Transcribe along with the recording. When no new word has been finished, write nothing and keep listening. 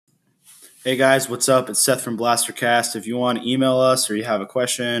Hey guys, what's up? It's Seth from Blastercast. If you want to email us or you have a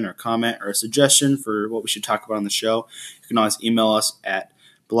question or comment or a suggestion for what we should talk about on the show, you can always email us at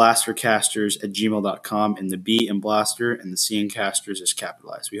blastercasters@gmail.com, and the B in Blaster and the C in Casters is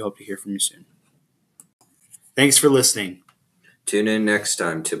capitalized. We hope to hear from you soon. Thanks for listening. Tune in next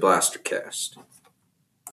time to Blastercast.